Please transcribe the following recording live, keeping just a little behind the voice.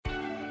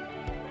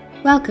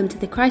Welcome to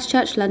the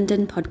Christchurch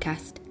London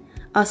podcast.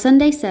 Our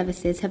Sunday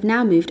services have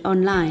now moved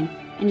online,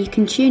 and you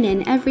can tune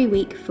in every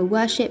week for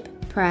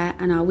worship, prayer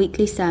and our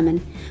weekly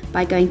sermon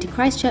by going to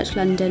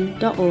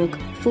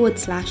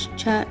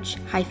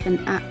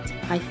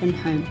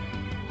christchurchlondon.org/church-at-home.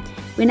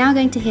 We're now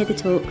going to hear the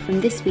talk from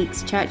this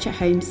week's Church at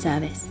Home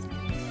service.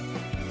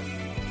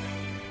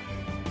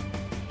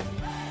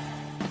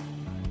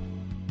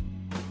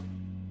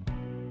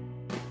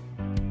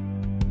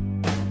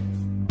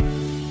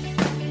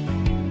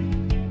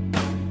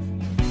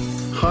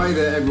 Hi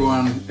there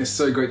everyone, it's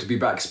so great to be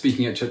back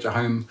speaking at Church at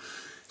Home.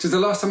 Since the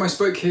last time I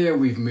spoke here,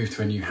 we've moved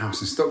to a new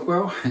house in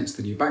Stockwell, hence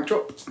the new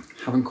backdrop.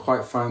 Haven't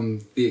quite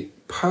found the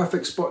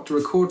perfect spot to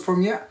record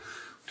from yet,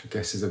 which I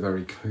guess is a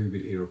very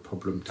COVID-era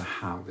problem to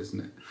have, isn't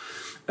it?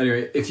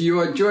 Anyway, if you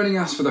are joining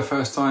us for the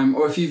first time,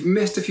 or if you've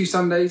missed a few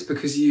Sundays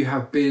because you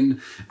have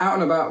been out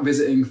and about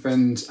visiting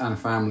friends and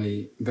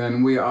family,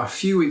 then we are a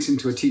few weeks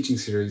into a teaching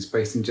series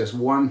based in just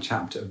one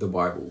chapter of the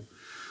Bible,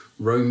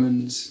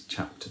 Romans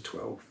chapter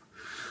 12.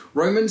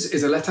 Romans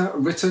is a letter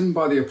written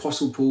by the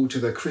Apostle Paul to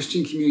the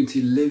Christian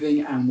community living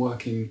and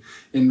working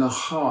in the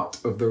heart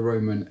of the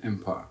Roman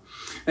Empire.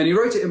 And he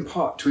wrote it in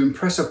part to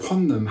impress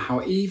upon them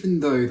how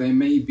even though they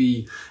may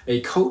be a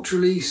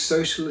culturally,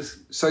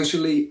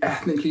 socially,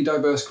 ethnically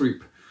diverse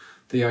group,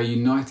 they are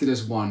united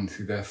as one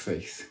through their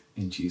faith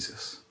in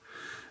Jesus.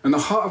 And the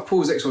heart of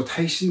Paul's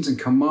exhortations and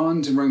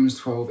commands in Romans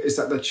 12 is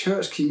that the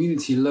church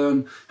community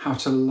learn how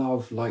to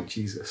love like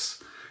Jesus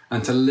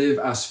and to live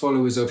as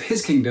followers of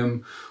his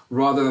kingdom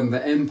rather than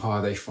the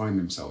empire they find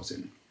themselves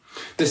in.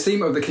 This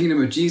theme of the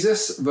kingdom of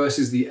Jesus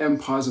versus the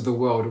empires of the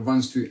world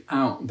runs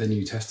throughout the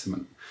New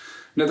Testament.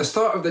 And at the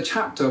start of the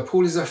chapter,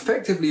 Paul is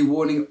effectively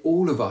warning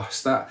all of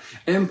us that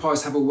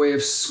empires have a way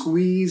of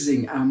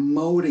squeezing and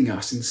moulding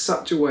us in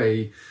such a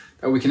way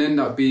that we can end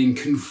up being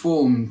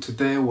conformed to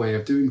their way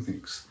of doing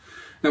things.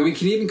 Now, we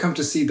can even come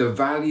to see the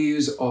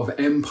values of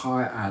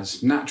empire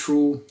as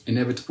natural,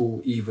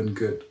 inevitable, even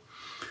good.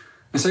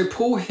 And so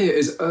Paul here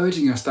is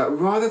urging us that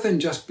rather than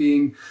just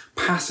being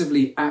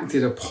passively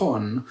acted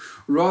upon,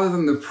 rather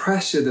than the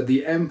pressure that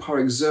the empire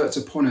exerts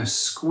upon us,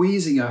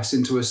 squeezing us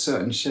into a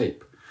certain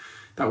shape,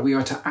 that we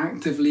are to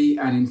actively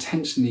and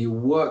intentionally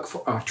work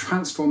for our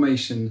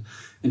transformation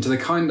into the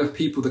kind of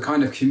people, the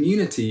kind of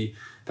community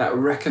that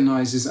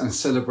recognizes and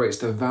celebrates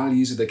the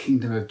values of the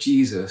kingdom of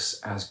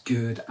Jesus as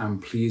good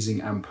and pleasing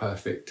and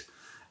perfect,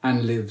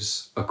 and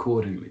lives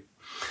accordingly.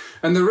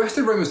 And the rest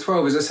of Romans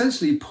 12 is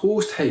essentially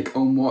Paul's take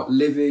on what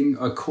living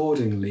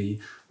accordingly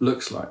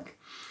looks like.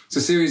 It's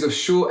a series of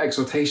short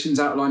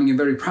exhortations outlining in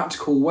very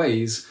practical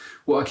ways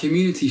what a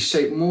community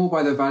shaped more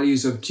by the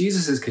values of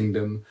Jesus'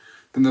 kingdom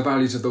than the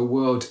values of the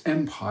world's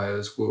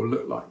empires will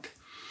look like.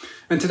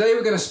 And today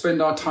we're going to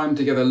spend our time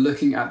together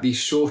looking at the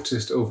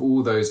shortest of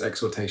all those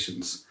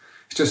exhortations.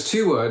 It's just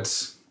 2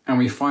 words, and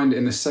we find it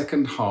in the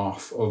second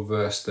half of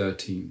verse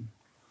 13.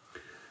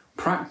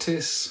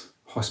 Practice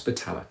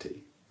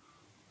hospitality.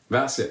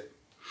 That's it.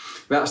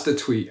 That's the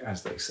tweet,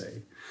 as they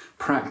say.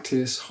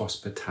 Practice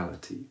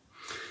hospitality.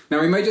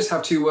 Now, we may just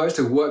have 2 words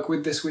to work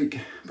with this week,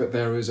 but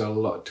there is a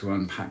lot to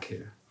unpack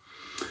here.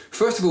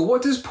 First of all,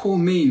 what does Paul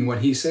mean when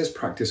he says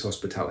practice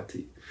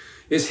hospitality?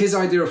 Is his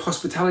idea of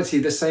hospitality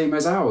the same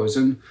as ours?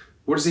 And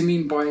what does he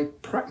mean by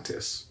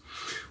practice?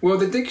 Well,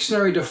 the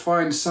dictionary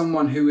defines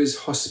someone who is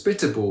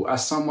hospitable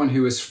as someone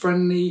who is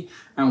friendly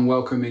and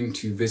welcoming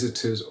to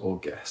visitors or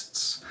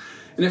guests.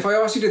 And if I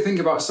ask you to think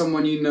about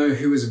someone you know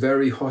who is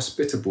very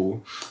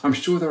hospitable, I'm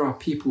sure there are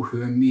people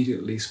who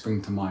immediately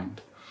spring to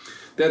mind.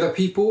 They're the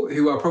people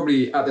who are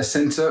probably at the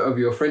center of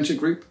your friendship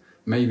group.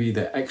 Maybe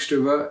they're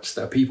extroverts.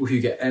 They're people who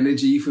get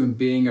energy from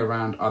being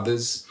around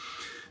others.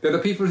 They're the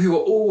people who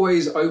are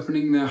always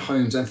opening their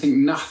homes and think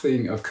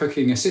nothing of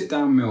cooking a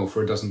sit-down meal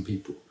for a dozen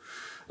people.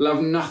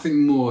 Love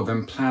nothing more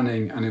than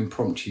planning an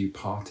impromptu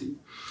party.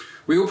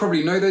 We all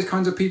probably know those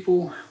kinds of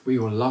people. We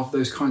all love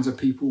those kinds of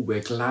people.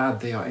 We're glad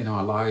they are in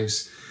our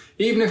lives,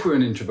 even if we're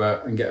an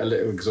introvert and get a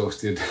little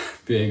exhausted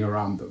being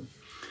around them.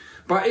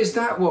 But is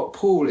that what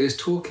Paul is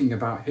talking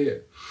about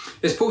here?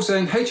 Is Paul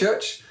saying, hey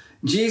church,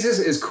 Jesus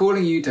is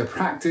calling you to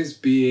practice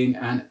being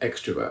an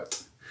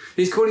extrovert.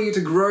 He's calling you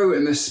to grow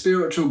in the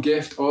spiritual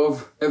gift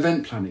of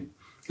event planning.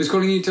 He's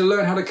calling you to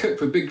learn how to cook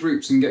for big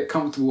groups and get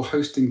comfortable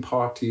hosting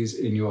parties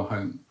in your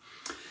home.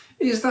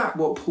 Is that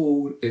what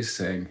Paul is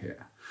saying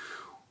here?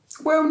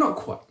 Well, not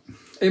quite.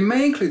 It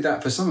may include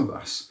that for some of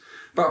us,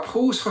 but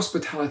Paul's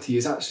hospitality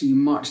is actually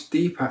much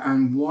deeper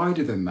and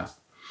wider than that.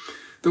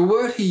 The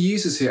word he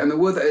uses here, and the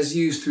word that is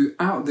used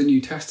throughout the New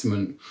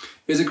Testament,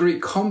 is a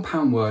Greek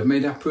compound word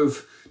made up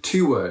of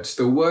 2 words.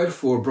 The word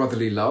for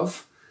brotherly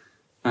love,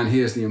 and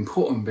here's the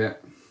important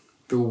bit,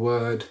 the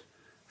word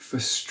for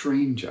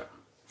stranger.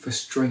 For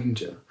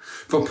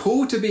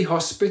Paul to be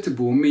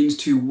hospitable means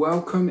to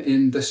welcome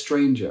in the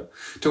stranger,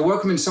 to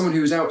welcome in someone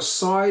who is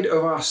outside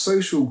of our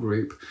social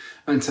group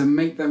and to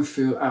make them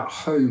feel at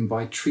home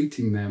by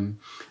treating them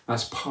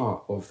as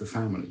part of the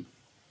family.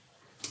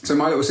 So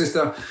my little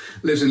sister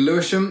lives in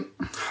Lewisham.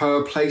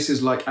 Her place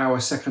is like our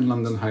second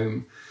London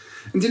home.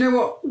 And do you know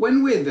what?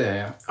 When we're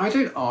there, I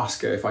don't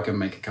ask her if I can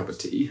make a cup of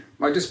tea.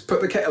 I just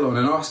put the kettle on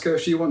and ask her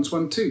if she wants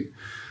one too.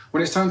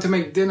 When it's time to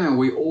make dinner,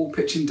 we all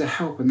pitch in to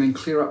help and then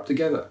clear up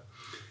together.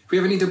 If we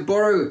ever need to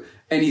borrow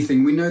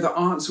anything, we know the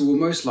answer will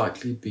most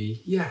likely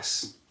be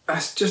yes.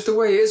 That's just the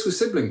way it is with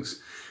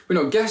siblings.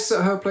 We're not guests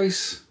at her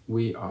place,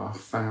 we are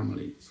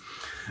family.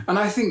 And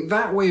I think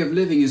that way of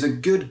living is a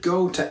good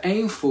goal to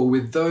aim for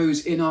with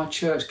those in our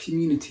church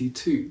community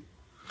too.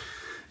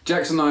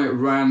 Jax and I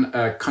ran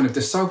a kind of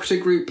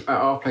discipleship group at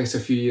our place a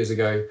few years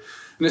ago.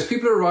 And as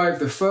people arrived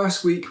the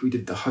first week, we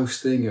did the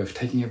hosting of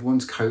taking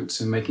everyone's coats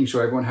and making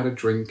sure everyone had a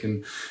drink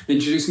and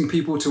introducing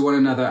people to one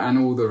another and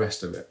all the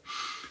rest of it.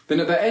 Then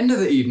at the end of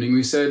the evening,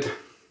 we said,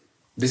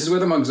 this is where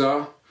the mugs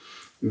are.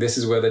 This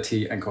is where the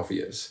tea and coffee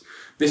is.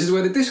 This is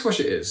where the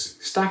dishwasher is.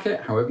 Stack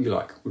it however you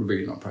like. We're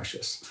really not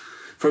precious.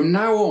 From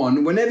now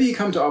on, whenever you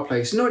come to our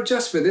place, not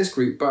just for this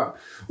group, but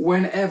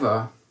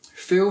whenever,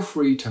 feel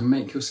free to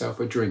make yourself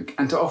a drink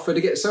and to offer to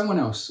get someone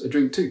else a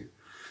drink too.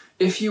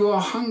 If you are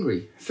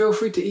hungry, feel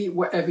free to eat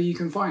whatever you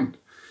can find.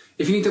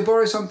 If you need to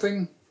borrow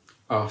something,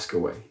 ask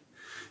away.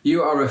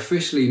 You are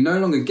officially no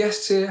longer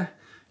guests here,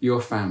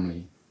 you're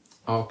family.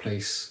 Our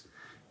place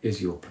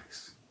is your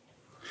place.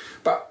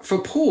 But for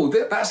Paul,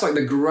 that's like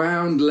the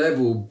ground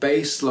level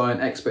baseline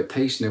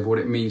expectation of what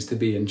it means to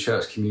be in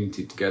church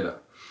community together.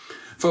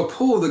 For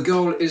Paul, the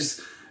goal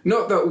is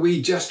not that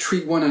we just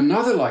treat one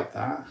another like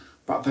that,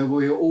 but that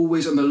we are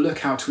always on the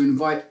lookout to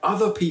invite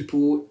other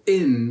people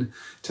in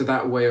to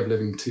that way of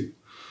living too.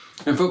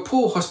 And for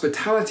Paul,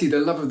 hospitality, the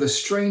love of the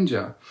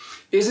stranger,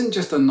 isn't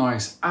just a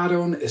nice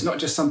add-on. It's not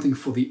just something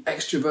for the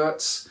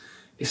extroverts.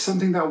 It's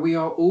something that we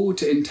are all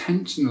to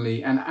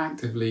intentionally and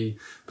actively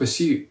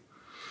pursue.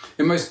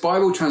 In most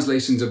Bible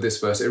translations of this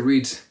verse, it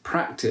reads,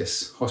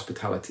 practice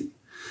hospitality.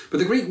 But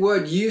the Greek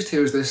word used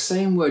here is the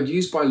same word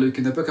used by Luke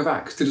in the book of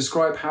Acts to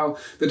describe how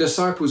the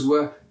disciples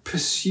were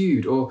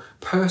pursued or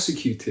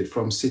persecuted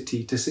from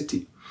city to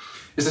city.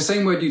 It's the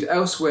same word used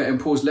elsewhere in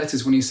Paul's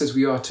letters when he says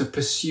we are to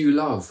pursue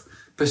love,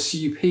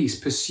 pursue peace,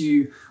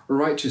 pursue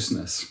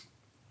righteousness.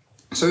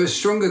 So it's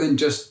stronger than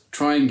just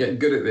try and get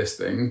good at this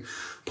thing.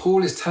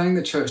 Paul is telling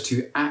the church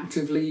to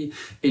actively,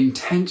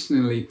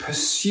 intentionally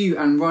pursue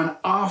and run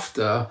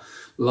after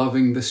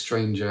loving the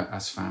stranger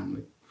as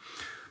family.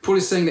 Paul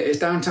is saying that it's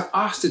down to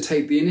us to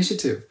take the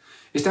initiative.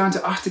 It's down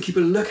to us to keep a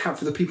lookout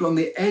for the people on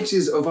the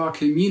edges of our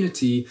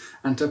community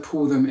and to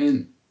pull them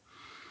in.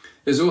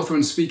 As author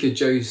and speaker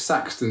Joe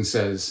Saxton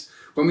says,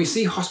 when we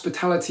see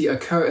hospitality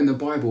occur in the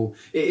Bible,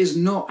 it is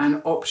not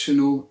an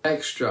optional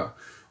extra.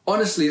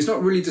 Honestly, it's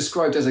not really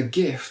described as a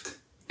gift.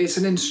 It's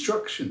an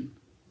instruction.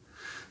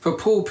 For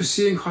Paul,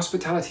 pursuing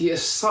hospitality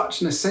is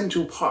such an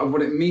essential part of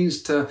what it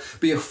means to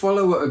be a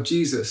follower of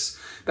Jesus,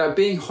 that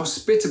being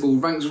hospitable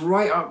ranks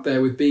right up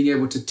there with being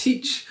able to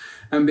teach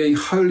and being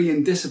holy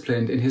and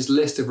disciplined in his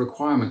list of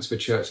requirements for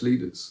church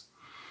leaders.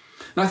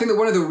 And I think that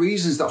one of the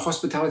reasons that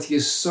hospitality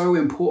is so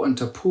important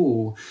to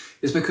Paul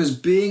is because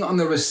being on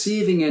the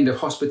receiving end of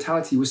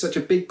hospitality was such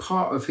a big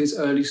part of his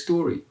early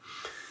story.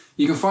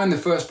 You can find the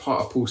first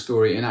part of Paul's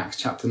story in Acts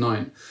chapter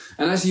 9.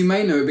 And as you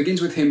may know, it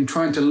begins with him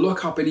trying to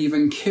look up and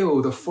even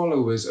kill the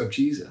followers of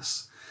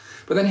Jesus.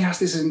 But then he has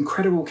this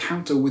incredible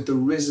encounter with the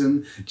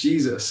risen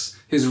Jesus,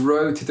 his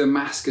road to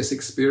Damascus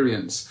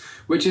experience,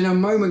 which in a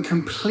moment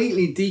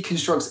completely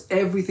deconstructs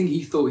everything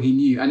he thought he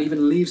knew and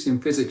even leaves him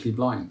physically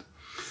blind.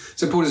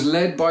 So Paul is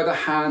led by the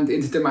hand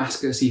into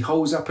Damascus. He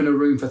holds up in a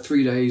room for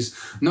 3 days,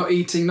 not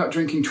eating, not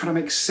drinking, trying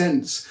to make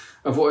sense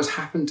of what has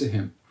happened to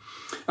him.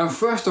 And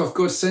first off,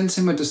 God sends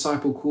him a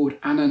disciple called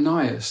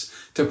Ananias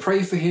to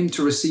pray for him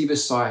to receive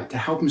his sight, to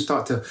help him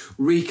start to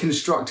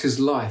reconstruct his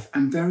life,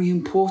 and very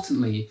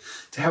importantly,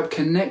 to help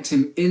connect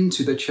him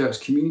into the church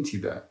community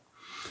there.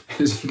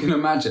 As you can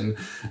imagine,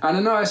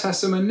 Ananias has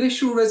some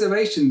initial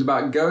reservations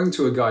about going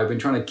to a guy who's been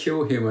trying to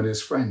kill him and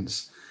his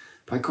friends.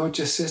 But God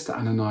just says to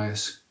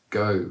Ananias,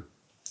 go.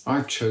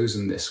 I've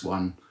chosen this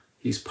one.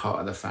 He's part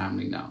of the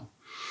family now.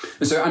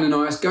 And so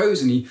Ananias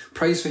goes and he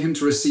prays for him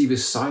to receive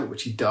his sight,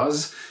 which he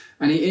does.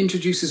 And he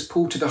introduces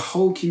Paul to the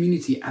whole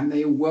community and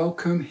they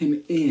welcome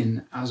him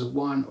in as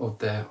one of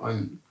their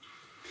own.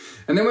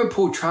 And then when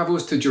Paul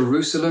travels to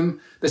Jerusalem,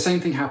 the same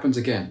thing happens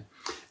again.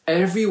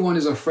 Everyone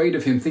is afraid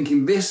of him,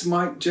 thinking this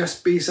might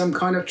just be some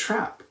kind of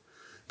trap.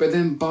 But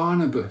then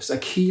Barnabas, a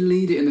key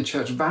leader in the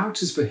church,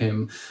 vouches for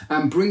him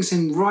and brings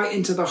him right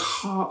into the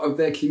heart of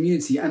their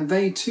community. And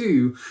they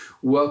too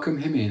welcome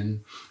him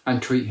in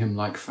and treat him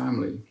like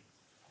family.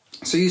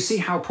 So you see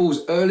how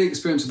Paul's early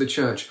experience of the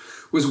church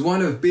was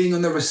one of being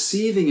on the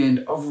receiving end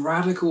of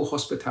radical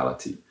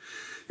hospitality.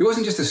 He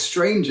wasn't just a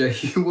stranger,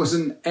 he was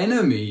an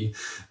enemy,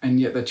 and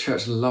yet the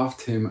church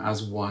loved him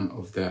as one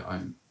of their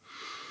own.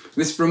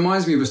 This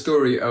reminds me of a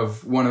story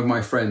of one of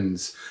my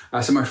friends.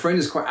 So my friend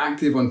is quite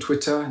active on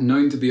Twitter,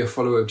 known to be a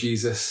follower of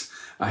Jesus.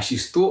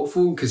 She's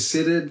thoughtful,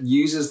 considered,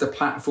 uses the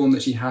platform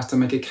that she has to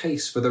make a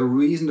case for the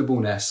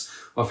reasonableness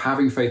of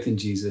having faith in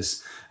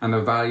Jesus and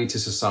the value to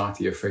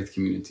society of faith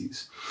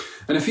communities.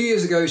 And a few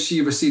years ago,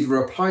 she received a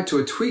reply to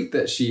a tweet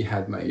that she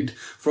had made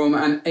from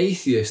an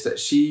atheist that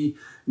she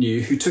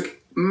knew who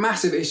took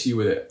massive issue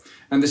with it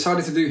and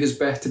decided to do his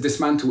best to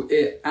dismantle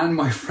it and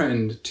my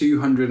friend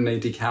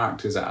 280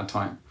 characters at a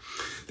time.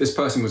 This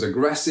person was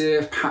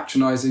aggressive,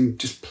 patronising,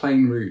 just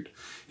plain rude.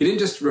 He didn't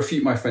just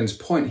refute my friend's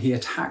point, he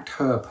attacked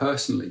her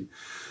personally.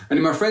 And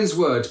in my friend's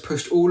words,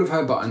 pushed all of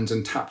her buttons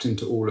and tapped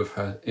into all of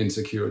her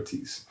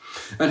insecurities.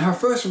 And her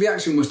first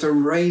reaction was to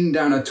rain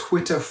down a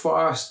Twitter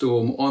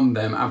firestorm on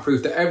them and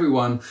prove to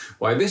everyone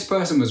why this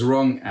person was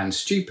wrong and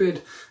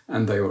stupid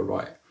and they were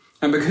right.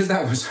 And because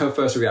that was her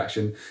first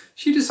reaction,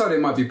 she decided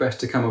it might be best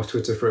to come off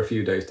Twitter for a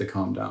few days to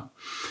calm down.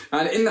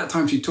 And in that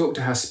time, she talked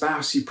to her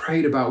spouse, she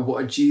prayed about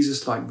what a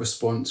Jesus-like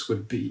response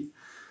would be.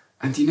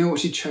 And do you know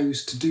what she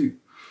chose to do?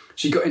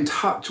 She got in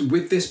touch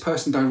with this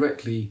person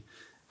directly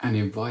and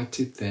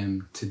invited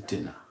them to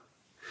dinner.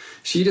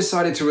 She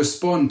decided to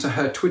respond to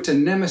her Twitter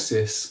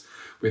nemesis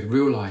with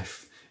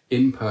real-life,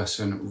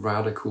 in-person,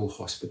 radical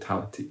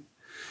hospitality.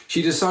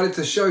 She decided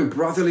to show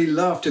brotherly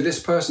love to this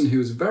person who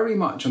was very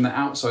much on the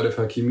outside of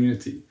her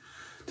community.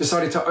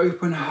 Decided to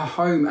open her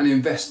home and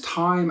invest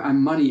time and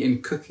money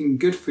in cooking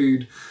good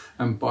food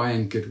and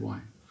buying good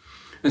wine.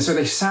 And so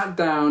they sat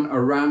down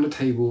around a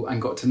table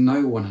and got to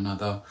know one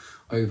another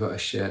over a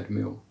shared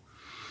meal.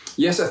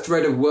 Yes, a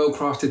thread of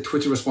well-crafted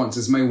Twitter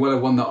responses may well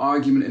have won the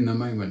argument in the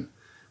moment,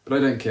 but I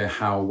don't care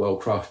how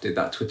well-crafted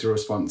that Twitter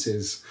response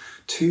is.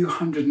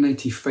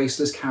 280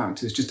 faceless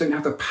characters just don't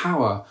have the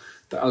power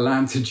that a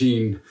lamb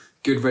tagine,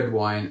 good red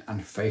wine,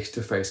 and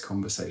face-to-face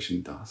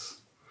conversation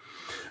does.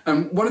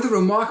 And one of the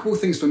remarkable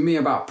things for me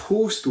about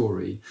Paul's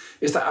story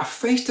is that a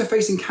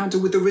face-to-face encounter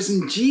with the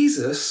risen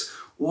Jesus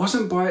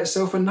wasn't by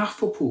itself enough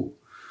for Paul.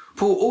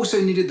 Paul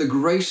also needed the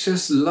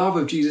gracious love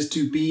of Jesus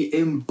to be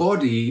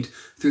embodied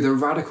through the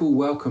radical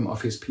welcome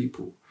of his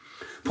people.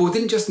 Paul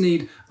didn't just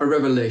need a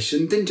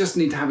revelation, didn't just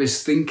need to have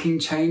his thinking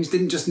changed,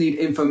 didn't just need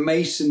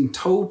information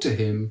told to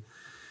him.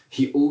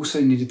 He also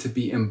needed to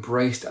be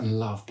embraced and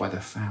loved by the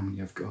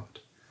family of God.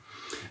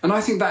 And I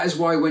think that is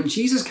why when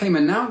Jesus came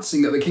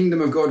announcing that the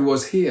kingdom of God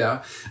was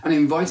here and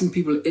inviting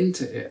people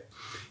into it,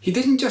 he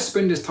didn't just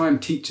spend his time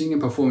teaching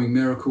and performing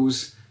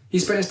miracles, he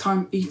spent his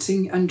time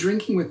eating and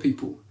drinking with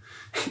people.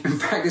 In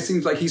fact, it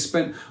seems like he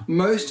spent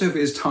most of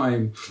his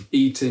time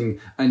eating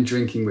and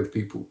drinking with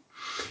people.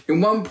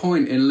 In one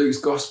point in Luke's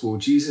gospel,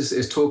 Jesus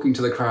is talking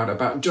to the crowd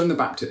about John the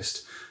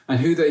Baptist and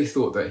who they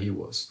thought that he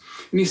was.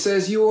 And he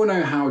says, you all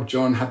know how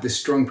John had this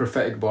strong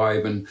prophetic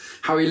vibe and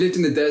how he lived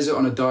in the desert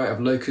on a diet of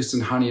locusts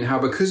and honey and how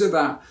because of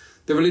that,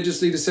 the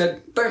religious leaders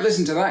said, don't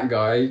listen to that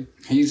guy,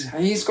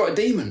 he's got a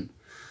demon.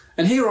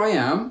 And here I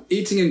am,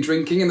 eating and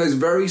drinking, and those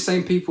very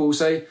same people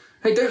say,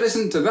 hey, don't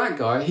listen to that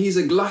guy, he's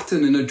a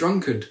glutton and a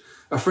drunkard,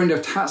 a friend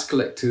of tax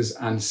collectors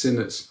and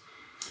sinners.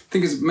 I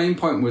think his main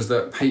point was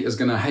that hate is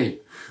going to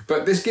hate.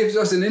 But this gives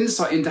us an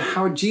insight into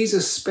how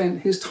Jesus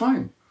spent his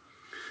time.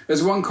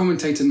 As one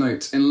commentator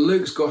notes, in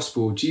Luke's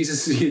gospel,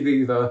 Jesus is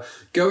either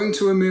going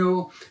to a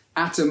meal,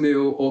 at a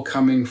meal, or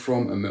coming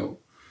from a meal.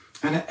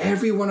 And at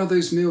every one of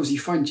those meals, you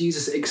find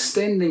Jesus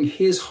extending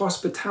his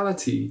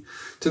hospitality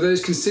to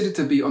those considered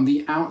to be on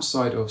the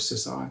outside of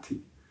society,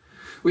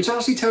 which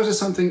actually tells us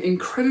something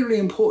incredibly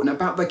important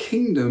about the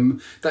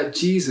kingdom that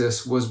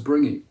Jesus was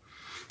bringing.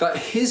 That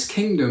his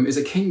kingdom is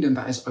a kingdom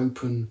that is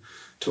open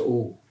to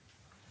all.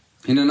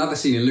 In another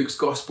scene in Luke's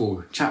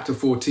Gospel, chapter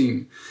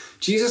 14,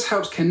 Jesus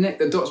helps connect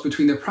the dots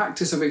between the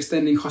practice of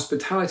extending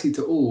hospitality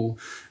to all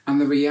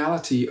and the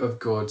reality of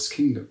God's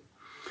kingdom.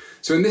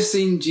 So in this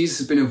scene, Jesus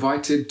has been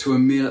invited to a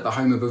meal at the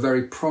home of a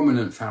very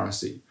prominent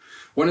Pharisee,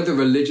 one of the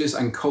religious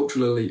and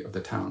cultural elite of the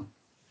town.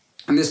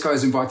 And this guy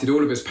has invited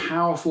all of his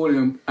powerful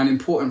and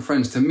important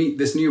friends to meet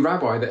this new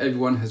rabbi that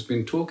everyone has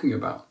been talking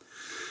about.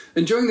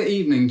 And during the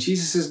evening,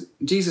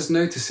 Jesus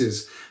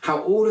notices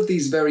how all of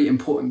these very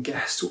important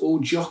guests were all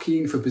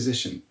jockeying for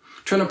position,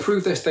 trying to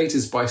prove their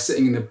status by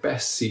sitting in the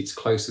best seats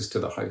closest to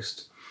the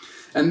host.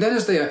 And then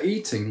as they are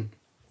eating,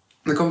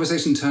 the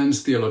conversation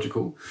turns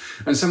theological,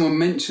 and someone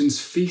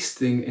mentions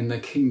feasting in the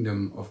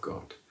kingdom of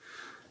God.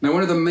 Now,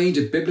 one of the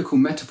major biblical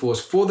metaphors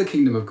for the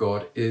kingdom of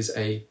God is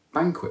a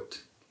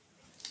banquet.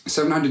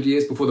 700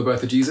 years before the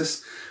birth of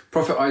Jesus,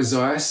 Prophet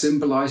Isaiah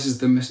symbolizes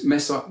the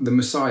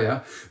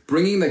Messiah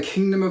bringing the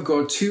kingdom of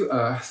God to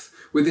earth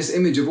with this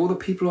image of all the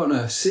people on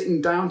earth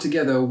sitting down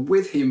together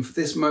with him for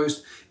this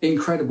most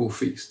incredible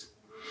feast.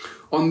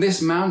 On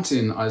this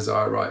mountain,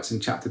 Isaiah writes in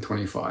chapter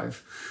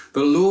 25,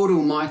 the Lord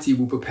Almighty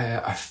will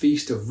prepare a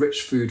feast of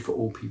rich food for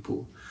all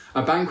people,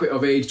 a banquet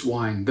of aged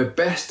wine, the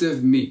best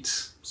of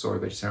meats,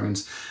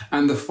 vegetarians,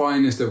 and the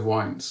finest of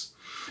wines.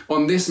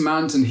 On this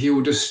mountain, he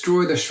will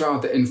destroy the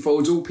shroud that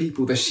enfolds all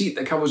people, the sheet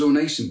that covers all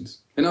nations.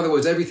 In other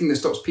words, everything that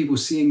stops people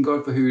seeing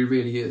God for who he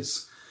really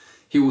is.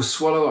 He will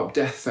swallow up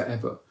death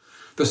forever.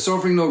 The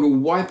sovereign Lord will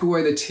wipe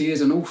away the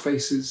tears on all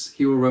faces.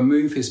 He will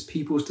remove his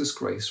people's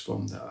disgrace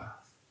from the earth.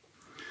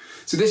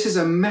 So this is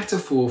a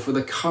metaphor for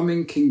the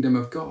coming kingdom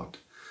of God.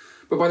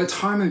 But by the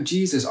time of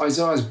Jesus,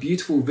 Isaiah's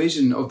beautiful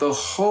vision of the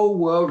whole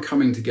world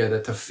coming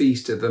together to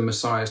feast at the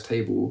Messiah's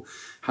table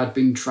had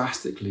been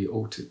drastically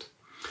altered.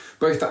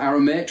 Both the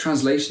Aramaic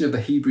translation of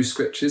the Hebrew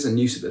scriptures in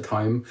use at the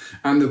time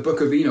and the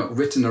Book of Enoch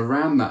written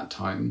around that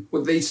time,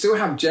 well, they still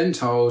have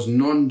Gentiles,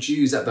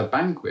 non-Jews at the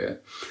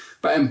banquet,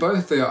 but in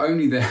both they are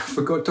only there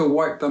for God to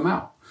wipe them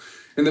out.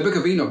 In the Book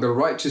of Enoch, the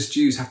righteous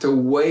Jews have to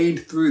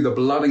wade through the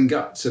blood and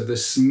guts of the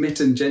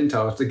smitten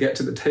Gentiles to get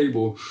to the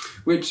table,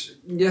 which,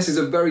 yes, is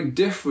a very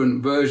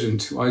different version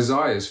to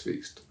Isaiah's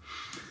feast.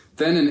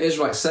 Then an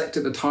Israelite sect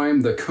at the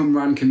time, the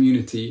Qumran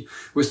community,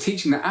 was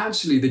teaching that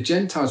actually the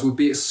Gentiles would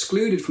be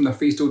excluded from the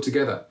feast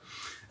altogether.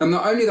 And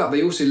not only that,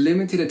 they also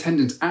limited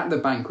attendance at the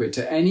banquet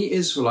to any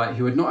Israelite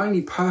who had not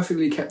only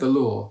perfectly kept the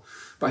law,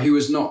 but who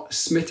was not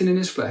smitten in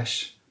his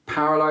flesh,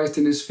 paralyzed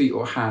in his feet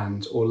or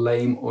hands, or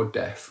lame or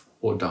deaf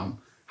or dumb.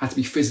 Had to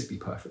be physically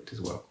perfect as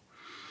well.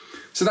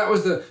 So that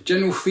was the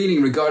general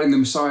feeling regarding the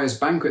Messiah's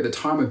banquet at the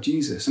time of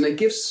Jesus. And it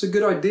gives us a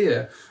good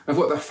idea of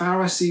what the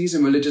Pharisees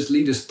and religious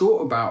leaders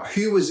thought about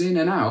who was in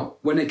and out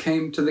when it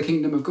came to the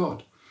kingdom of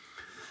God.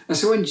 And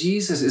so when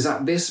Jesus is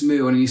at this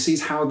meal and he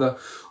sees how the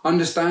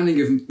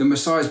understanding of the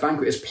Messiah's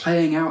banquet is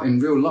playing out in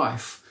real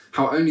life,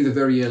 how only the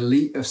very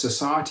elite of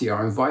society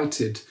are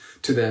invited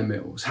to their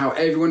meals, how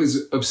everyone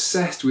is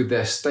obsessed with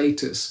their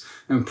status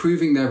and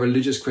proving their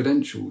religious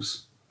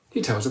credentials,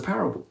 he tells a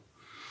parable.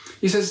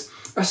 He says,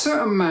 a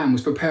certain man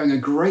was preparing a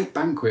great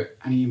banquet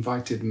and he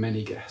invited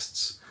many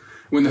guests.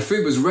 When the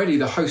food was ready,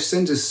 the host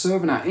sends his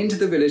servant out into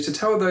the village to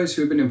tell those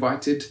who had been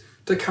invited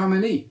to come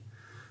and eat.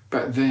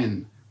 But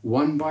then,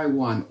 one by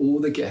one, all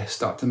the guests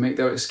start to make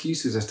their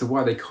excuses as to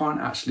why they can't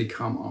actually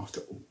come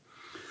after all.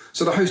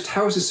 So the host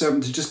tells his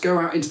servant to just go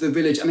out into the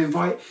village and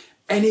invite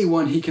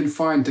anyone he can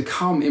find to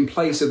come in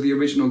place of the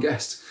original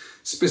guests.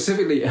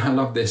 Specifically, I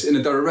love this, in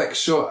a direct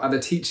shot at the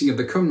teaching of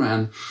the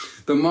Qumran,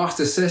 the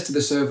master says to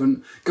the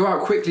servant, go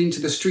out quickly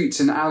into the streets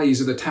and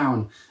alleys of the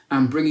town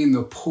and bring in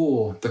the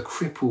poor, the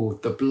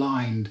crippled, the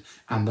blind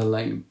and the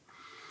lame.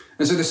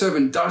 And so the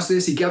servant does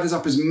this. He gathers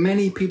up as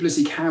many people as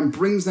he can,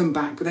 brings them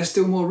back, but there's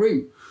still more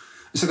room.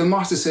 And so the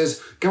master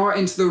says, go out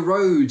into the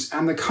roads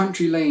and the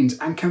country lanes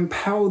and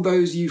compel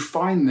those you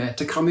find there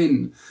to come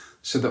in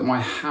so that my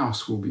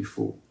house will be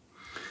full.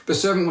 The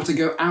servant was to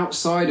go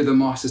outside of the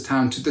master's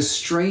town to the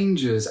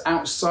strangers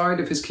outside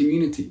of his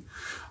community,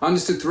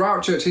 understood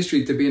throughout church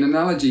history to be an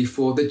analogy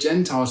for the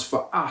Gentiles,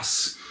 for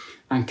us,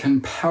 and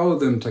compel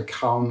them to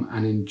come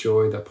and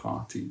enjoy the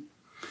party.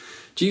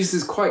 Jesus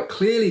is quite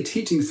clearly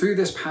teaching through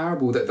this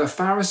parable that the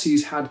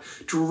Pharisees had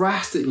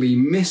drastically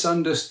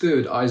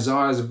misunderstood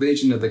Isaiah's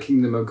vision of the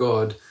kingdom of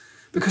God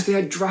because they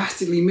had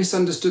drastically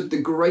misunderstood the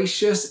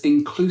gracious,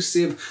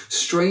 inclusive,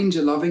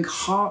 stranger-loving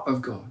heart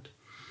of God.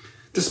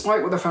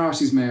 Despite what the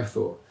Pharisees may have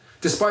thought,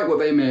 despite what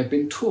they may have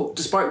been taught,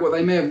 despite what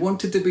they may have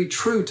wanted to be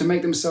true to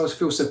make themselves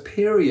feel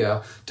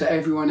superior to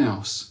everyone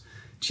else,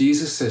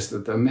 Jesus says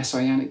that the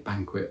messianic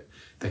banquet,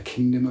 the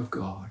kingdom of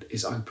God,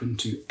 is open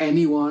to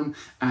anyone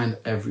and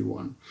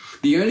everyone.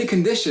 The only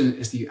condition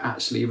is that you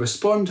actually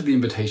respond to the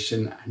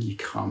invitation and you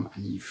come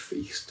and you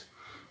feast.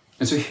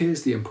 And so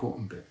here's the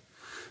important bit.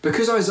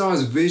 Because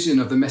Isaiah's vision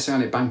of the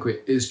messianic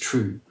banquet is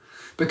true,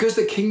 because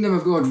the kingdom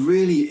of God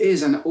really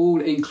is an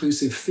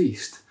all-inclusive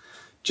feast,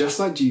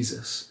 just like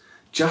Jesus,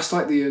 just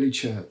like the early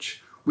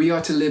church, we are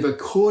to live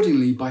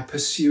accordingly by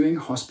pursuing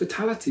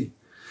hospitality,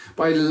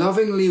 by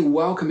lovingly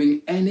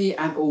welcoming any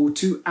and all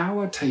to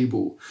our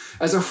table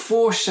as a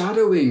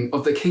foreshadowing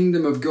of the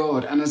kingdom of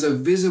God and as a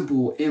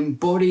visible,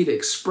 embodied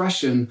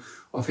expression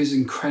of his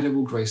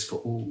incredible grace for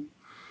all.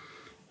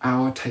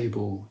 Our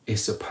table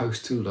is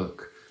supposed to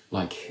look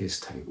like his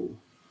table.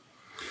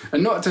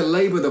 And not to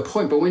labour the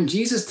point, but when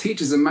Jesus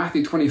teaches in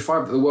Matthew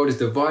 25 that the world is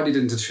divided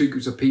into two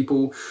groups of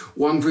people,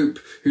 one group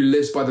who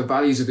lives by the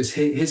values of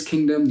his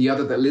kingdom, the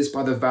other that lives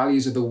by the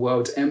values of the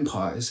world's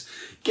empires,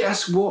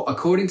 guess what?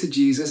 According to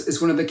Jesus,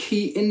 is one of the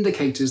key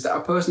indicators that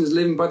a person is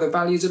living by the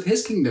values of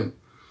his kingdom.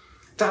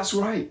 That's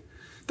right,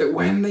 that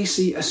when they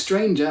see a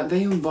stranger,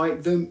 they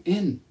invite them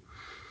in.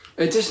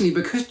 Additionally,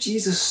 because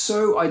Jesus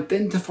so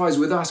identifies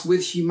with us,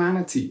 with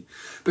humanity,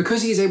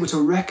 because he is able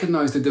to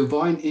recognize the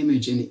divine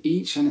image in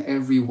each and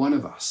every one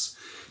of us,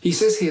 he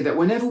says here that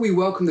whenever we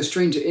welcome the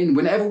stranger in,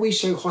 whenever we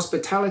show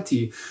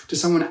hospitality to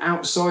someone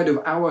outside of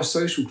our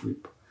social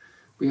group,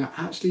 we are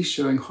actually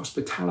showing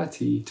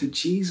hospitality to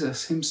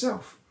Jesus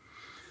himself.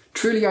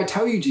 Truly, I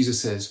tell you,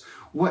 Jesus says,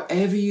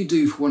 whatever you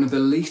do for one of the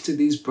least of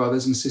these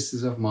brothers and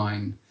sisters of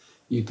mine,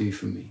 you do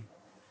for me.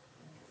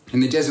 In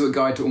the Jesuit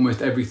Guide to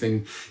Almost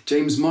Everything,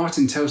 James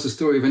Martin tells the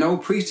story of an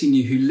old priest he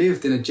knew who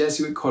lived in a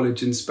Jesuit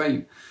college in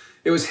Spain.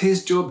 It was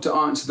his job to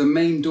answer the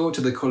main door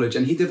to the college,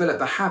 and he developed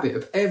the habit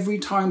of every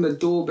time the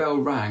doorbell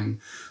rang,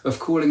 of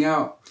calling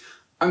out,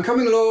 "I'm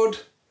coming,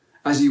 Lord,"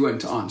 as he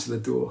went to answer the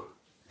door.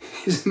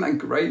 Isn't that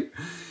great?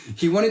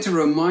 He wanted to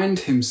remind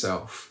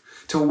himself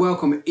to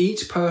welcome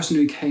each person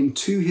who came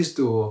to his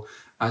door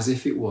as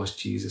if it was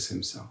Jesus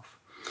himself.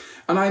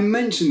 And I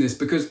mention this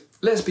because,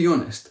 let's be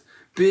honest,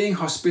 being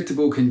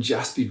hospitable can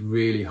just be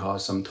really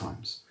hard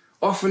sometimes.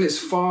 Often it's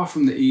far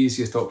from the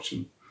easiest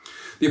option.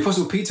 The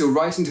Apostle Peter,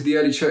 writing to the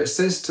early church,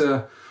 says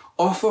to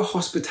offer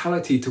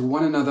hospitality to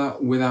one another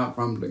without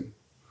grumbling.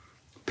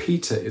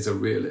 Peter is a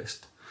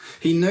realist.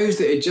 He knows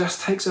that it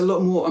just takes a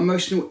lot more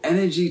emotional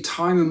energy,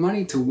 time and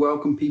money to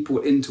welcome people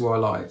into our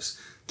lives,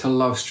 to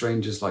love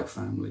strangers like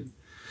family.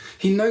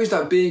 He knows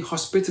that being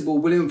hospitable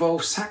will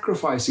involve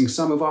sacrificing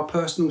some of our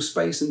personal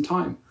space and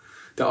time,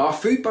 that our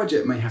food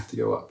budget may have to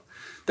go up,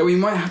 that we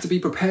might have to be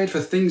prepared for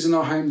things in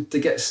our home to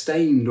get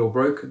stained or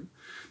broken,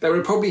 that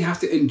we'll probably have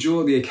to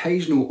endure the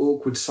occasional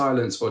awkward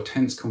silence or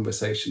tense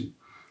conversation,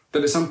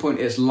 that at some point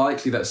it's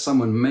likely that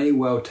someone may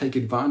well take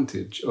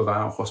advantage of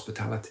our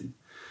hospitality.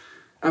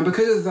 And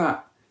because of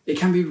that, it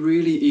can be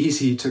really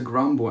easy to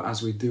grumble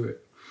as we do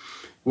it.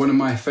 One of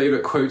my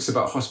favourite quotes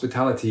about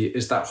hospitality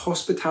is that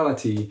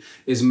hospitality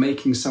is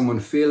making someone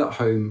feel at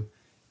home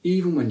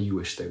even when you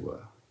wish they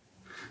were.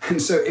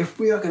 And so if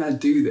we are going to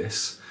do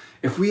this,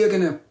 if we are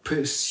going to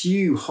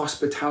pursue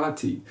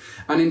hospitality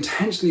and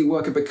intentionally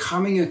work at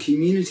becoming a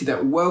community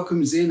that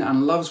welcomes in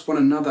and loves one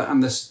another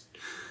and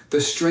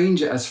the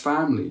stranger as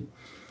family,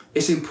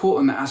 it's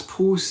important that, as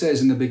Paul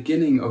says in the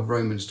beginning of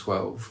Romans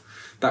 12,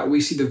 that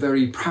we see the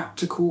very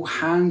practical,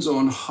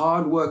 hands-on,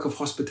 hard work of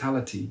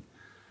hospitality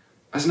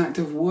as an act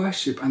of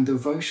worship and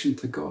devotion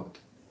to God.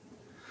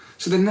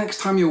 So the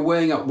next time you're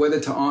weighing up whether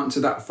to answer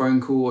that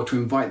phone call or to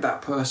invite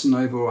that person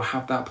over or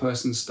have that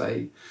person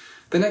stay,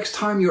 the next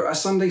time you're at a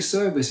Sunday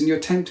service and you're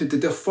tempted to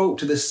default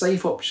to the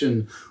safe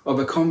option of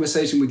a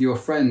conversation with your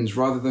friends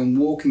rather than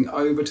walking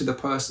over to the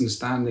person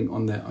standing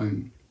on their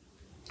own.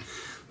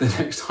 The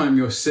next time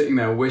you're sitting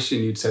there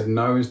wishing you'd said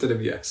no instead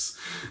of yes,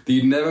 that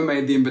you'd never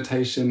made the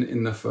invitation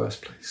in the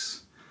first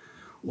place.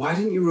 Why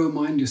didn't you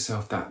remind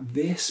yourself that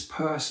this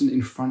person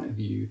in front of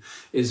you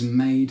is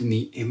made in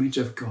the image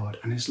of God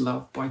and is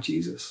loved by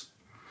Jesus?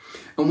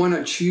 And why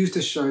not choose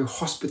to show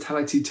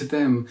hospitality to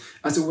them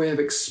as a way of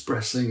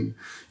expressing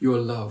your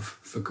love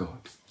for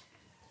God?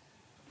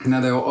 Now,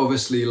 there are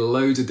obviously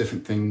loads of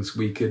different things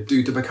we could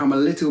do to become a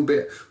little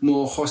bit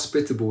more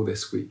hospitable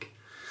this week.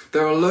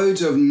 There are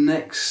loads of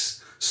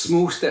next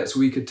small steps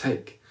we could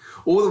take.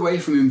 All the way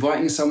from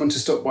inviting someone to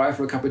stop by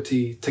for a cup of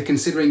tea to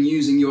considering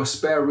using your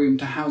spare room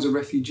to house a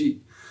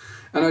refugee.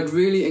 And I'd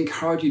really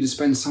encourage you to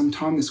spend some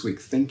time this week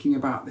thinking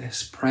about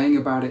this, praying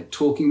about it,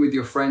 talking with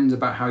your friends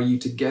about how you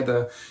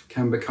together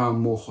can become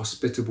more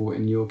hospitable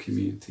in your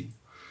community.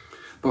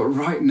 But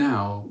right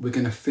now, we're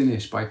going to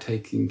finish by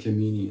taking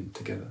communion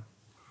together.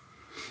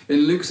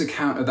 In Luke's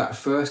account of that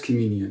first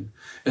communion,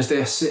 as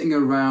they are sitting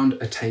around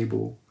a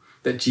table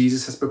that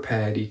Jesus has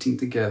prepared, eating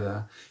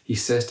together, he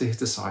says to his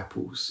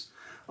disciples,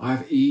 I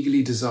have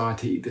eagerly desired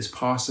to eat this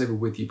Passover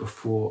with you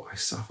before I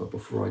suffer,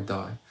 before I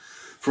die.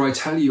 For I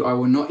tell you, I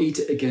will not eat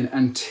it again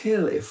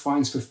until it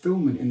finds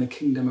fulfillment in the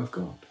kingdom of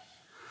God.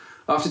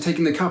 After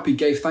taking the cup, he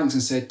gave thanks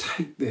and said,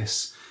 take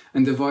this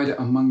and divide it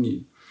among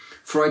you.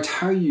 For I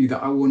tell you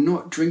that I will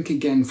not drink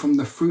again from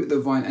the fruit of the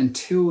vine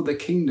until the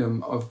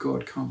kingdom of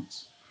God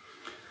comes.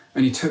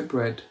 And he took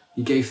bread,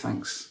 he gave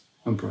thanks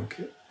and broke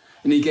it.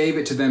 And he gave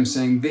it to them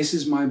saying, this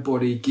is my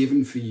body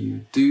given for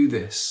you. Do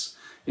this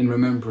in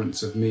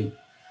remembrance of me.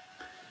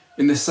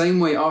 In the same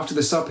way, after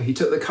the supper, he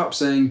took the cup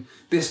saying,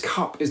 this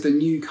cup is the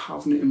new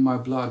covenant in my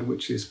blood,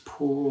 which is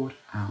poured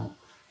out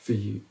for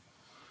you.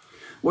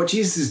 What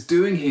Jesus is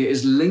doing here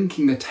is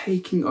linking the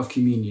taking of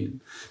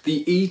communion,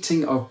 the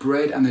eating of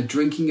bread and the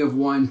drinking of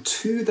wine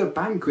to the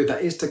banquet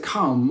that is to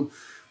come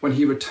when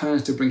he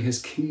returns to bring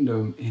his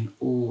kingdom in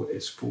all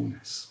its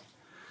fullness.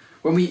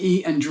 When we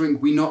eat and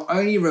drink, we not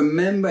only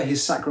remember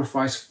his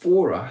sacrifice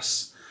for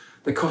us,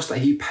 the cost that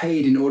he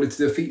paid in order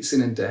to defeat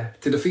sin and death,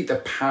 to defeat the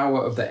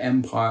power of the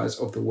empires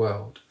of the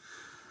world.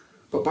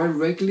 But by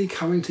regularly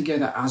coming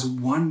together as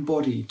one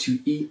body to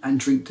eat and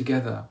drink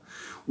together,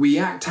 we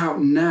act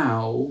out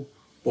now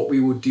what we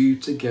will do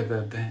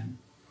together then.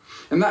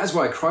 And that is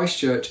why at Christ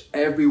Church,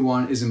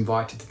 everyone is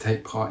invited to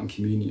take part in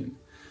communion.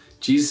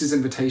 Jesus'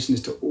 invitation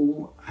is to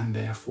all, and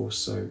therefore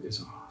so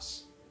is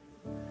ours.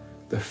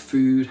 The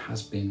food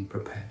has been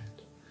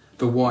prepared.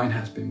 The wine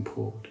has been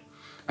poured.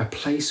 A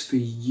place for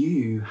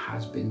you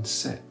has been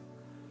set.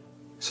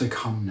 So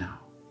come now.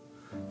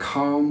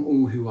 Come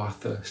all who are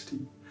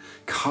thirsty.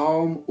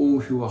 Come all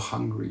who are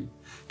hungry.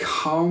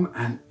 Come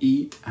and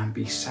eat and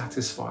be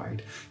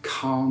satisfied.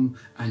 Come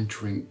and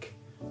drink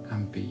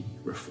and be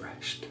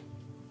refreshed.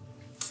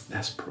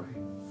 Let's pray.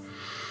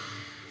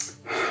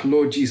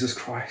 Lord Jesus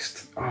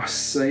Christ, our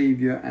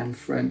Saviour and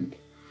friend,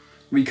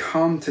 we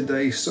come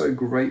today so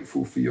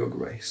grateful for your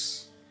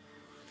grace.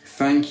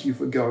 Thank you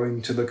for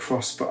going to the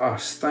cross for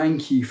us.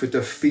 Thank you for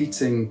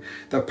defeating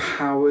the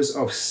powers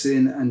of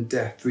sin and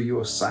death through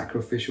your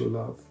sacrificial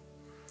love.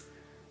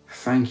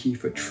 Thank you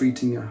for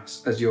treating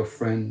us as your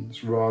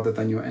friends rather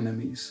than your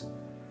enemies,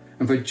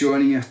 and for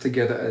joining us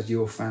together as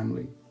your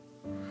family.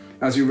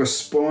 As we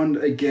respond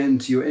again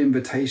to your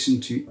invitation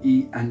to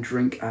eat and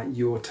drink at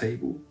your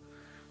table,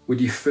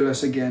 would you fill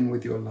us again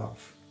with your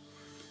love?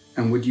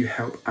 And would you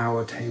help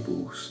our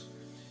tables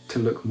to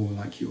look more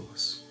like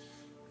yours?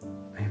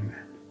 Amen.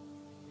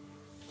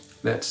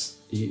 Let's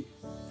eat,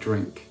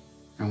 drink,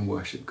 and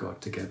worship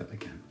God together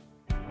again.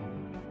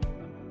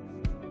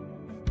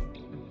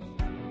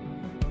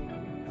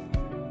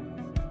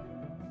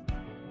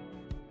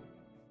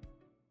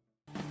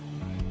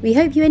 We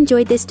hope you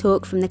enjoyed this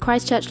talk from the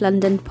Christchurch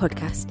London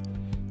podcast.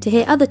 To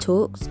hear other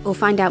talks or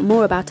find out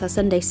more about our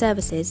Sunday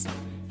services,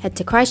 head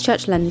to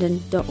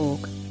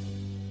christchurchlondon.org.